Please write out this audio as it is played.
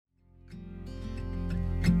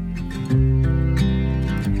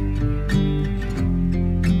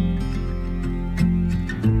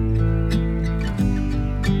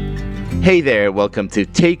Hey there, welcome to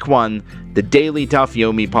Take One, the daily Daf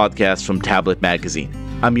Yomi podcast from Tablet Magazine.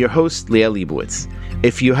 I'm your host, Leah Leibowitz.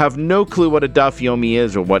 If you have no clue what a Daf Yomi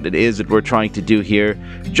is or what it is that we're trying to do here,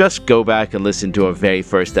 just go back and listen to our very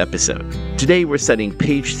first episode. Today we're studying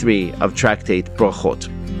page 3 of Tractate Berakhot.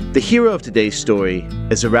 The hero of today's story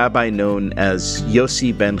is a rabbi known as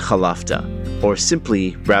Yossi ben Chalafta, or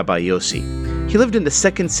simply Rabbi Yossi. He lived in the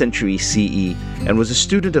 2nd century CE and was a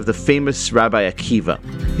student of the famous Rabbi Akiva.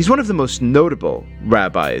 He's one of the most notable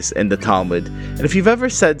rabbis in the Talmud, and if you've ever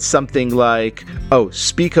said something like, "Oh,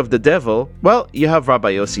 speak of the devil," well, you have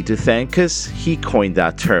Rabbi Yossi to thank because he coined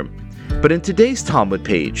that term. But in today's Talmud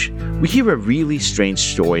page, we hear a really strange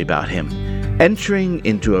story about him, entering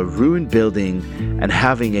into a ruined building and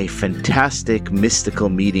having a fantastic mystical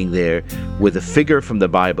meeting there with a figure from the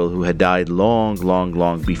Bible who had died long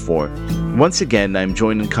before. Once again, I'm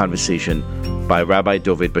joined in conversation by Rabbi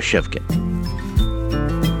Dovid Bashevkin.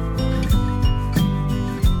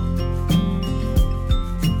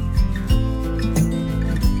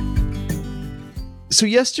 So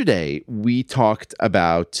yesterday, we talked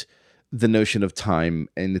about the notion of time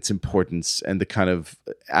and its importance and the kind of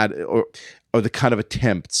or the kind of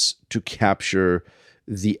attempts to capture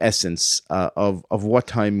the essence of what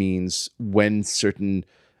time means, when certain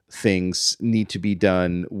things need to be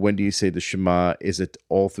done. When do you say the Shema? Is it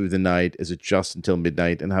all through the night? Is it just until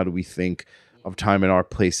midnight? And how do we think of time and our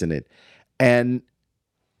place in it? And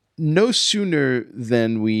no sooner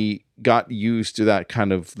than we got used to that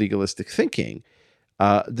kind of legalistic thinking,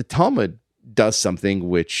 the Talmud does something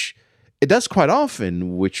which it does quite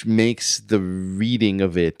often, which makes the reading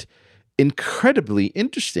of it incredibly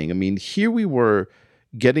interesting. I mean, here we were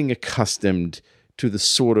getting accustomed to the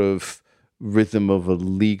sort of rhythm of a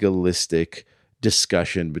legalistic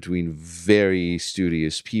discussion between very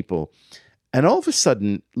studious people. And all of a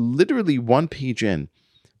sudden, literally one page in,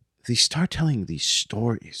 they start telling these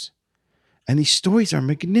stories. And these stories are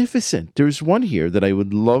magnificent. There's one here that I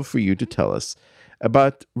would love for you to tell us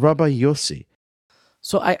about Rabbi Yossi.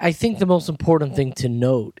 So I think the most important thing to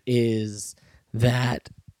note is that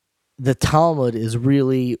the Talmud is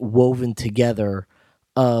really woven together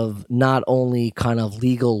of not only kind of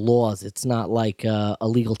legal laws. It's not like a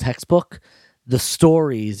legal textbook. The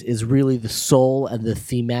stories is really the soul and the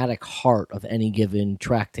thematic heart of any given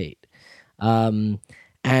tractate. And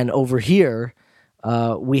over here,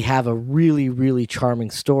 we have a really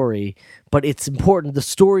charming story, but it's important. The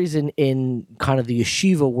stories in kind of the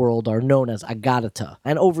yeshiva world are known as Agadata.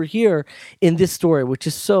 And over here in this story, which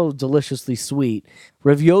is so deliciously sweet,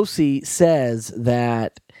 Rav Yossi says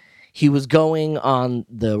that he was going on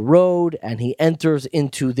the road and he enters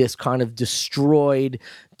into this kind of destructive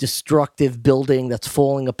building that's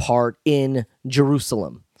falling apart in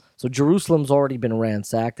Jerusalem. So Jerusalem's already been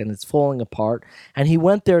ransacked and it's falling apart. And he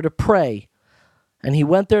went there to pray. And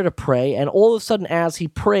all of a sudden, as he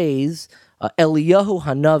prays, Eliyahu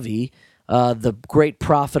Hanavi, the great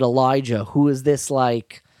prophet Elijah, who is this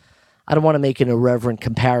like, I don't want to make an irreverent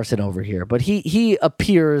comparison over here, but he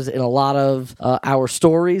appears in a lot of our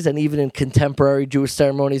stories and even in contemporary Jewish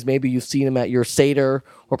ceremonies. Maybe you've seen him at your Seder,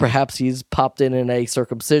 or perhaps he's popped in a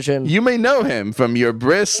circumcision. You may know him from your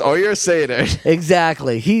bris or your Seder.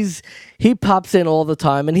 Exactly. He pops in all the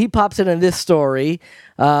time, and he pops in this story.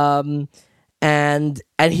 And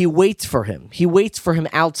he waits for him. He waits for him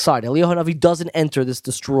outside. Eliyahu Hanavi doesn't enter this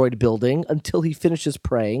destroyed building until he finishes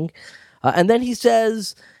praying. And then he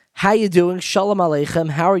says, "How you doing? Shalom Aleichem.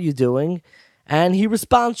 How are you doing?" And he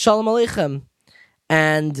responds, "Shalom Aleichem."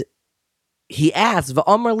 And he asks,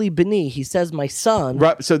 "V'amar li b'ni." He says, "My son."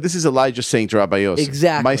 So this is Elijah saying to Rabbi Yossi,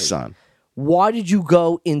 exactly, "My son, why did you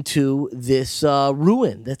go into this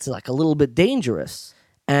ruin that's like a little bit dangerous?"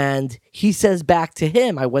 And he says back to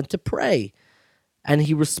him, "I went to pray." And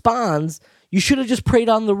he responds, "You should have just prayed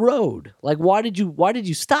on the road. Like, why did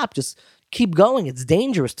you stop? Just keep going. It's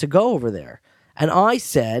dangerous to go over there." And I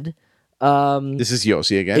said, this is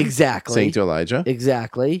Yossi again. Exactly. Saying to Elijah.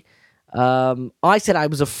 Exactly. I said I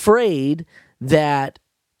was afraid that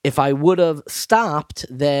if I would have stopped,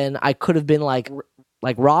 then I could have been like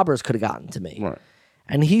robbers could have gotten to me. Right.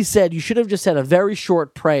 And he said, "You should have just said a very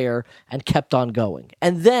short prayer and kept on going."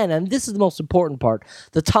 And then, and this is the most important part,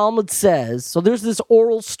 the Talmud says, so there's this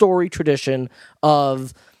oral story tradition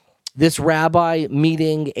of this rabbi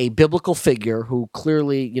meeting a biblical figure who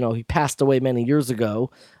clearly, he passed away many years ago,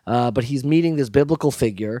 but he's meeting this biblical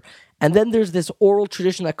figure. And then there's this oral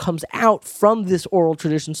tradition that comes out from this oral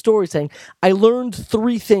tradition story saying, I learned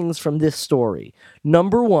 3 things from this story.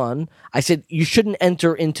 Number 1, I said, you shouldn't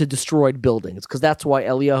enter into destroyed buildings because that's why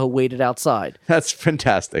Eliyahu waited outside. That's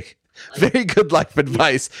fantastic. Very good life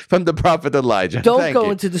advice from the prophet Elijah. Don't Thank go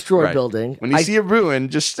you. into destroyed Right. building. When you see a ruin,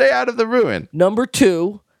 just stay out of the ruin. Number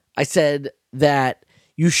 2, I said that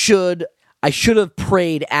I should have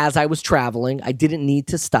prayed as I was traveling. I didn't need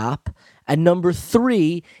to stop. And number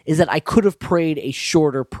 3 is that I could have prayed a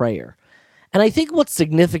shorter prayer. And I think what's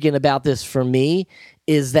significant about this for me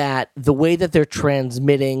is that the way that they're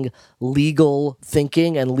transmitting legal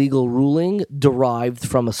thinking and legal ruling derived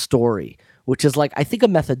from a story, which is like, I think, a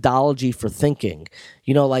methodology for thinking.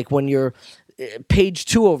 You know, like when you're page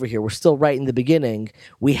 2 over here, we're still right in the beginning.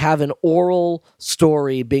 We have an oral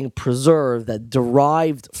story being preserved that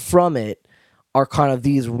derived from it are kind of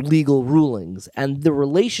these legal rulings. And the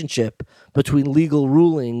relationship between legal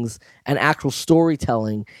rulings and actual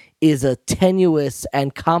storytelling is a tenuous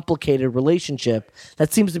and complicated relationship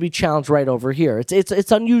that seems to be challenged right over here.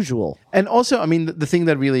 It's unusual. And also, I mean, the thing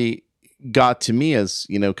that really got to me as,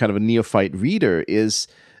 kind of a neophyte reader is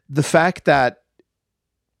the fact that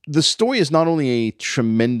the story is not only a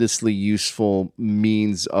tremendously useful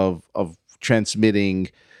means of transmitting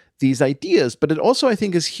these ideas, but it also, I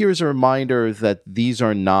think, here's a reminder that these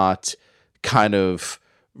are not kind of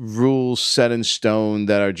rules set in stone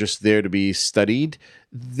that are just there to be studied.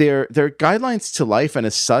 They're guidelines to life, and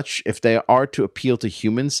as such, if they are to appeal to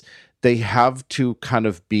humans, they have to kind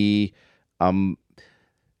of be, I don't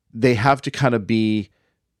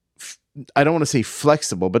want to say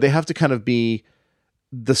flexible, but they have to kind of be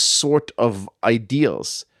the sort of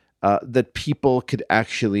ideals that people could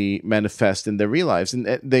actually manifest in their real lives. And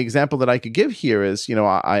the example that I could give here is,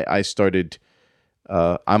 I started,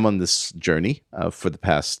 I'm on this journey for the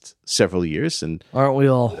past several years. And aren't we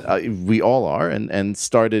all? We all are. And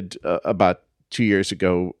started about 2 years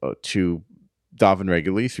ago to daven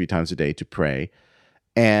regularly 3 times a day to pray.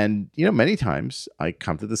 And, many times I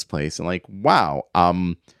come to this place and like, wow,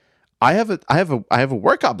 I have a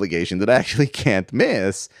work obligation that I actually can't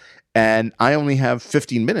miss. And I only have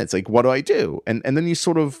 15 minutes. Like, what do I do? And then you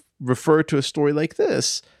sort of refer to a story like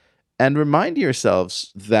this and remind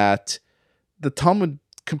yourselves that the Talmud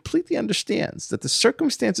completely understands that the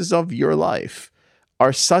circumstances of your life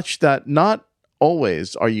are such that not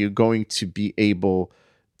always are you going to be able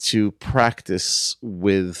to practice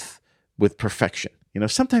with perfection.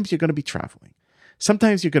 Sometimes you're going to be traveling.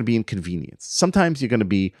 Sometimes you're going to be inconvenienced. Sometimes you're going to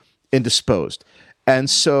be indisposed. And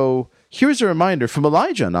so here's a reminder from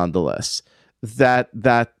Elijah, nonetheless, that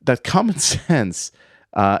common sense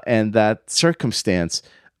and that circumstance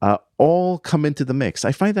all come into the mix.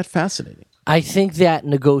 I find that fascinating. I think that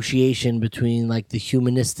negotiation between like the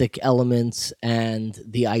humanistic elements and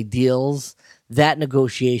the ideals, that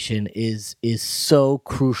negotiation is so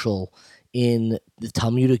crucial in the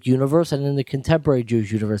Talmudic universe and in the contemporary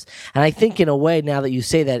Jewish universe. And I think in a way, now that you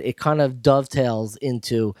say that, it kind of dovetails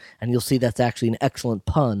into, and you'll see that's actually an excellent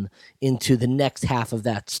pun, into the next half of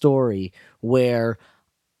that story where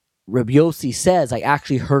Rabbi Yossi says, I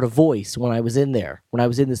actually heard a voice when I was in there, when I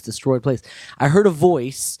was in this destroyed place. I heard a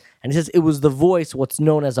voice, and he says it was the voice, what's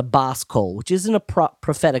known as a bas kol, which isn't a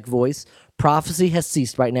prophetic voice. Prophecy has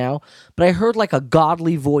ceased right now, but I heard like a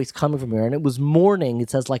godly voice coming from here, and it was mourning, it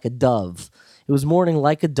says, like a dove. It was mourning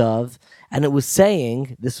like a dove, and it was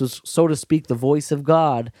saying, this was, so to speak, the voice of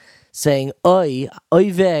God, saying, Oy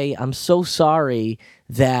vey, I'm so sorry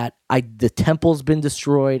that the temple's been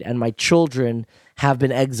destroyed and my children have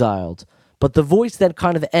been exiled. But the voice then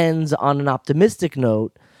kind of ends on an optimistic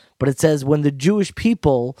note, but it says, when the Jewish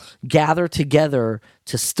people gather together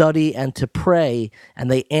to study and to pray, and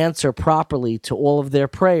they answer properly to all of their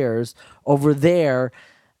prayers, over there,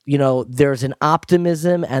 there's an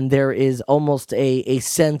optimism and there is almost a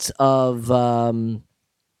sense of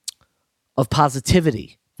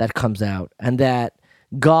positivity that comes out, and that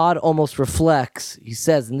God almost reflects, he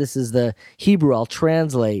says, and this is the Hebrew, I'll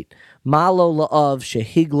translate, Malo la'av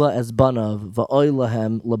shehigla es banav va'oy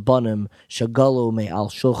lahem labanim shagalu me'al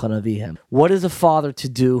shulchan avihem. What is a father to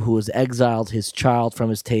do who has exiled his child from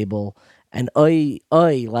his table? And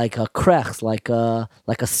like a krech,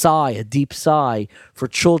 like a sigh, a deep sigh for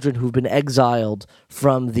children who've been exiled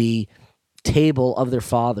from the table of their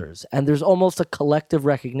fathers. And there's almost a collective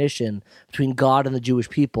recognition between God and the Jewish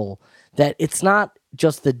people that it's not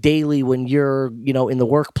just the daily when you're, in the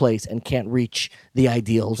workplace and can't reach the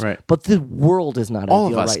ideals, right, but the world is not all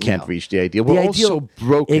ideal of us right can't now. reach the ideal. We're all so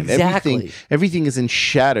broken. Exactly. Everything is in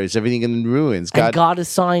shatters. Everything in ruins. And God is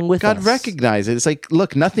sighing with us. God recognizes it. It's like,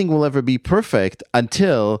 look, nothing will ever be perfect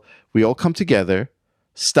until we all come together,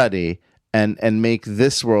 study, and make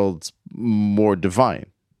this world more divine.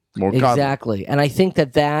 More exactly. godly. And I think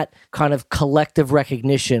that kind of collective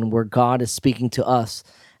recognition where God is speaking to us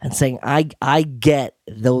and saying, I get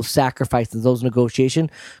those sacrifices, those negotiations,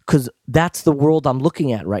 because that's the world I'm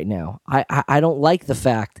looking at right now. I don't like the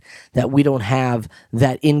fact that we don't have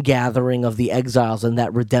that ingathering of the exiles and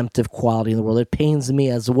that redemptive quality in the world. It pains me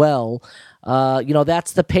as well.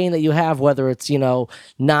 That's the pain that you have, whether it's,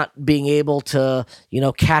 not being able to,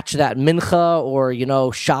 catch that mincha, or,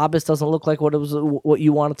 Shabbos doesn't look like what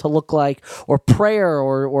you want it to look like, or prayer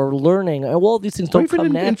or learning. All these things don't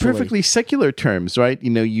come naturally. In perfectly secular terms, right?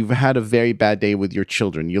 You've had a very bad day with your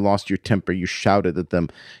children. You lost your temper. You shouted at them.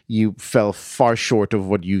 You fell far short of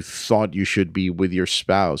what you thought you should be with your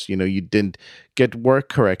spouse. You didn't get work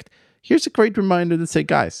correct. Here's a great reminder to say,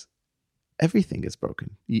 guys, everything is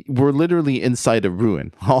broken. We're literally inside a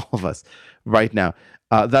ruin, all of us, right now.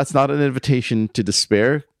 That's not an invitation to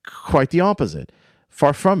despair. Quite the opposite.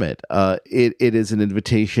 Far from it. It is an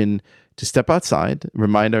invitation to step outside,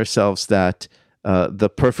 remind ourselves that the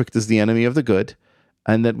perfect is the enemy of the good,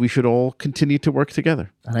 and that we should all continue to work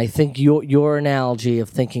together. And I think your analogy of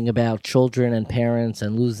thinking about children and parents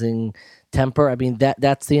and losing temper,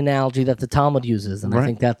 that's the analogy that the Talmud uses, and right. I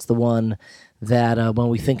think that's the one that when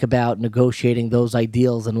we think about negotiating those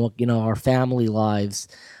ideals and our family lives,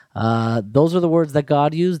 those are the words that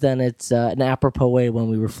God used, and it's an apropos way when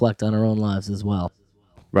we reflect on our own lives as well.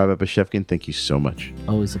 Rabbi Beshevkin, thank you so much.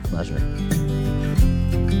 Always a pleasure.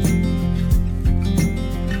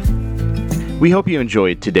 We hope you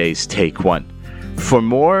enjoyed today's Take One. For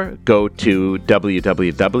more, go to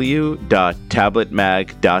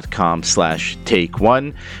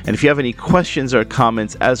www.tabletmag.com/take1. And if you have any questions or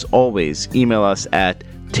comments, as always, email us at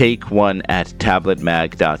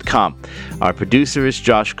take1@tabletmag.com. Our producer is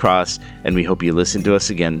Josh Cross, and we hope you listen to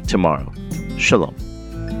us again tomorrow. Shalom.